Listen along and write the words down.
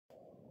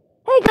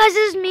Hey guys,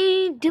 this is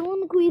me,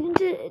 Dylan McQueen,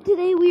 and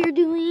today we are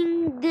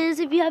doing this.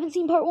 If you haven't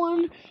seen part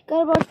 1,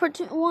 gotta watch part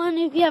 1.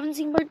 If you haven't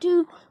seen part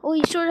 2, well,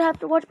 you sort of have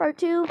to watch part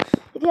 2.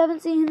 If you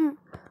haven't seen,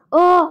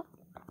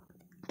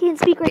 can't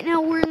speak right now,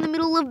 we're in the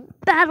middle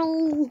of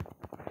battle.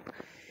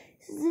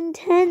 This is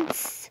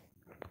intense.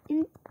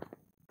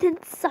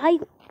 Intense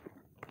side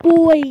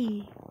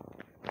boy.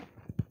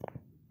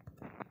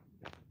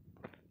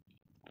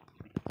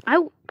 I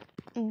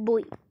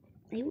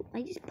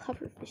just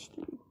pufferfished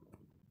you.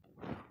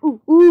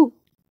 Ooh,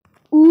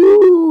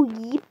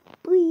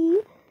 yippee.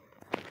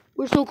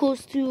 We're so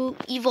close to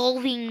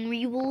evolving.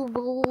 We will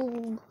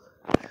evolve.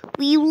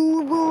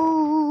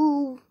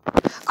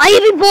 I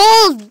have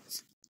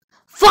evolved!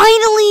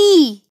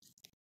 Finally!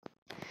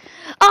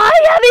 I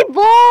have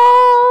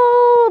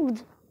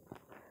evolved!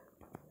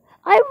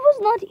 I was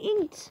not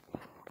inked.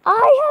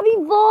 I have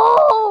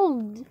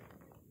evolved!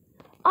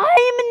 I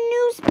am a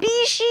new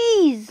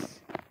species!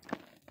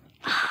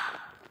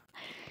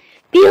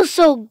 Feels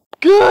so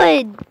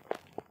good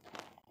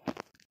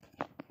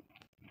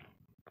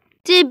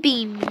to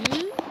be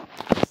me.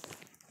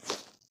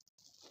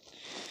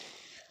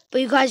 But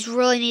you guys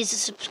really need to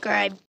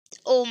subscribe.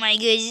 Oh my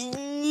goodness.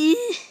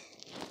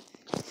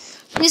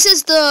 This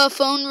is the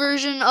phone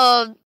version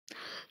of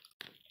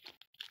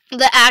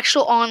the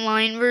actual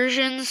online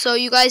version, so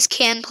you guys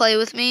can play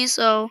with me.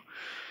 So,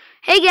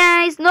 hey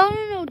guys.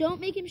 No,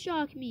 don't make him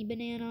shock me,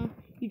 Banana.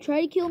 You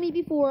try to kill me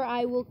before,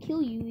 I will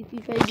kill you if you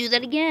try to do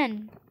that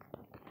again.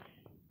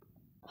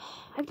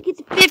 I have to get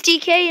to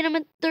 50k and I'm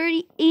at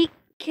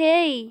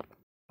 38k.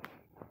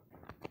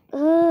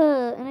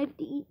 And I have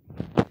to eat.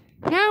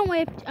 Now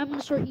I'm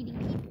gonna start eating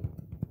people.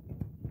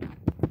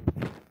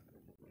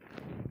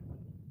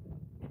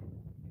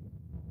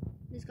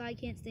 This guy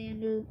can't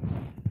stand it.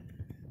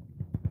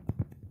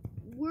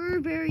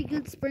 We're very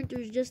good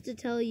sprinters, just to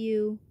tell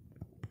you.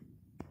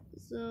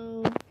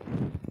 So,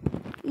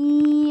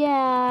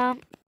 yeah.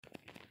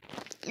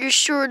 You're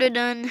sort of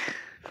done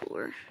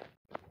for.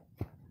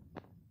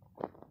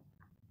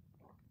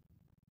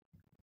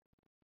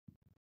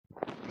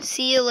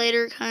 See you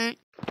later, cunt.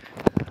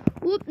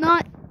 Whoop,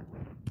 not.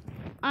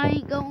 I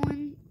ain't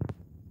going.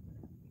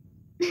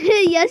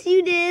 Yes,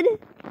 you did.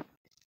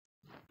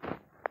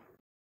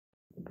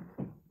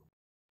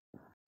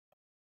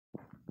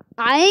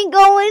 I ain't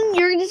going.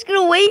 You're just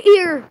gonna wait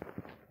here.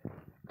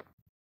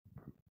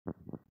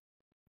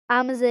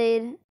 I'm a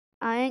Zaid.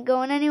 I ain't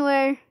going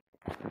anywhere.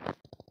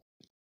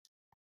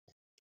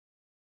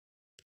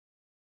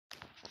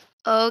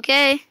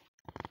 Okay.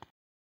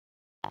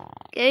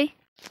 Okay.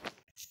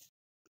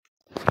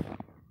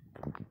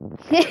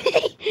 This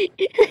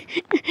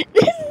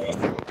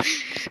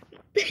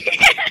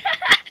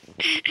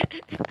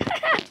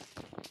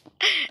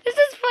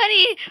is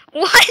funny.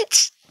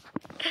 What?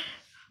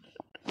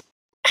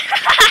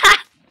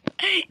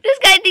 This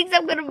guy thinks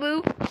I'm gonna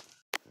move.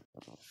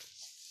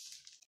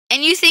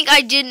 And you think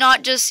I did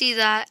not just see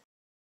that?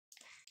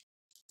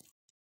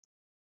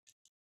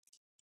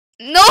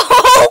 No!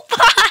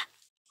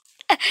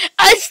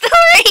 I'm still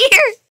right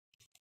here.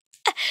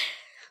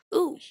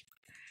 Ooh.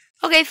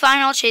 Okay, fine,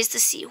 I'll chase the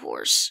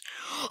seahorse.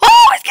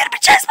 Oh, he's gonna be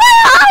chased by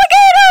an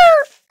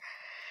alligator!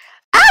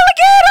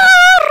 Alligator!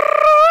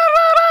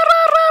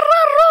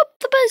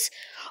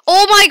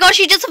 Oh my gosh,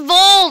 he just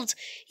evolved!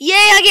 Yay,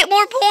 I get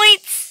more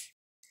points!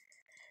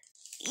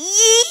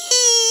 Yee,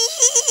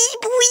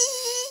 boy!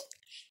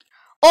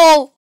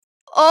 Oh,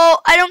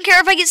 I don't care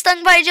if I get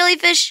stung by a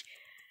jellyfish.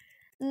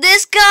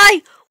 This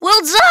guy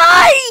will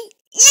die!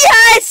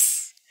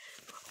 Yes!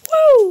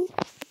 Woo!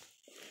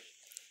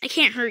 I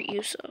can't hurt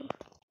you, so.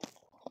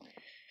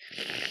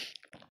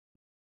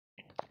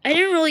 I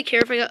didn't really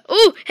care if I got.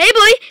 Oh, hey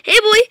boy!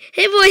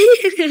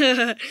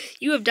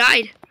 You have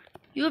died.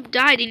 You have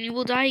died, and you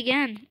will die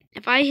again.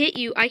 If I hit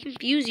you, I can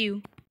fuse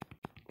you.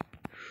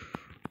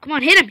 Come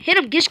on, hit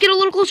him! Just get a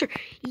little closer.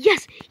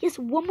 Yes,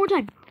 one more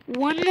time.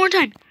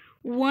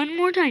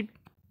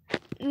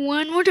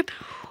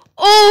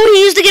 Oh,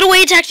 he used the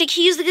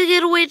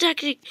getaway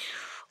tactic.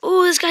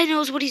 Oh, this guy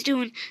knows what he's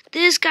doing.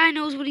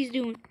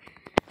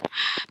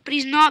 But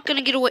he's not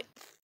gonna get away.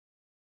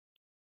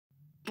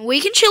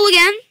 We can chill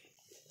again.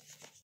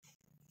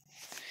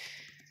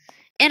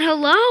 And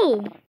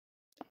hello.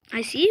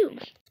 I see you.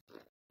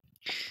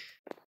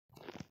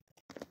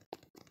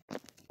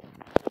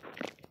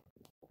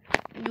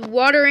 You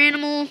water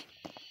animal.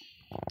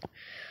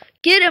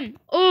 Get him.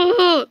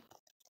 Oh,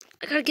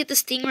 I gotta get the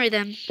stingray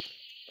then.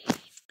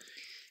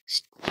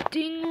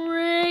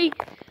 Stingray.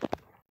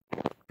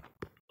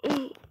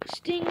 Oh,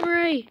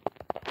 stingray.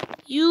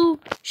 You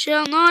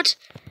shall not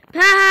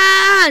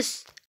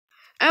pass.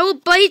 I will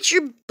bite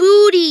your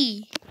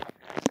booty.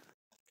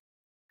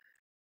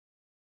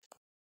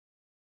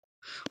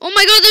 Oh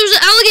my god, there's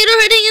an alligator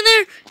hiding in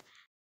there.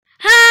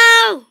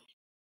 How? Oh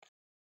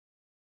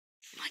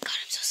my god,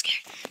 I'm so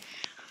scared.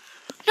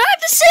 Now I have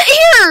to sit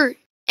here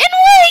and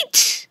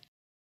wait.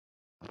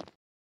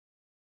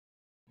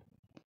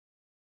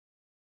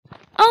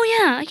 Oh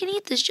yeah, I can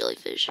eat this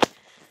jellyfish.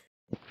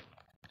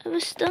 I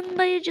was stung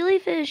by a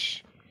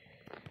jellyfish.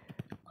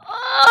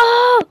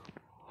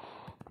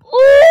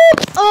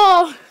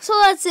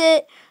 that's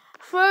it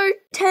for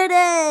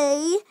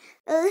today.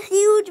 A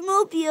huge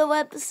Mopio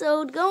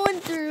episode going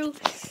through.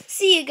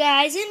 See you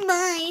guys and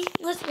bye.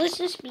 Let's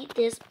just beat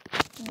this.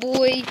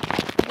 Boy,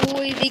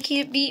 they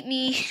can't beat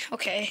me.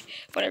 Okay,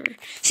 whatever.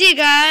 See you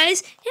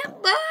guys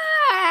and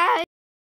bye.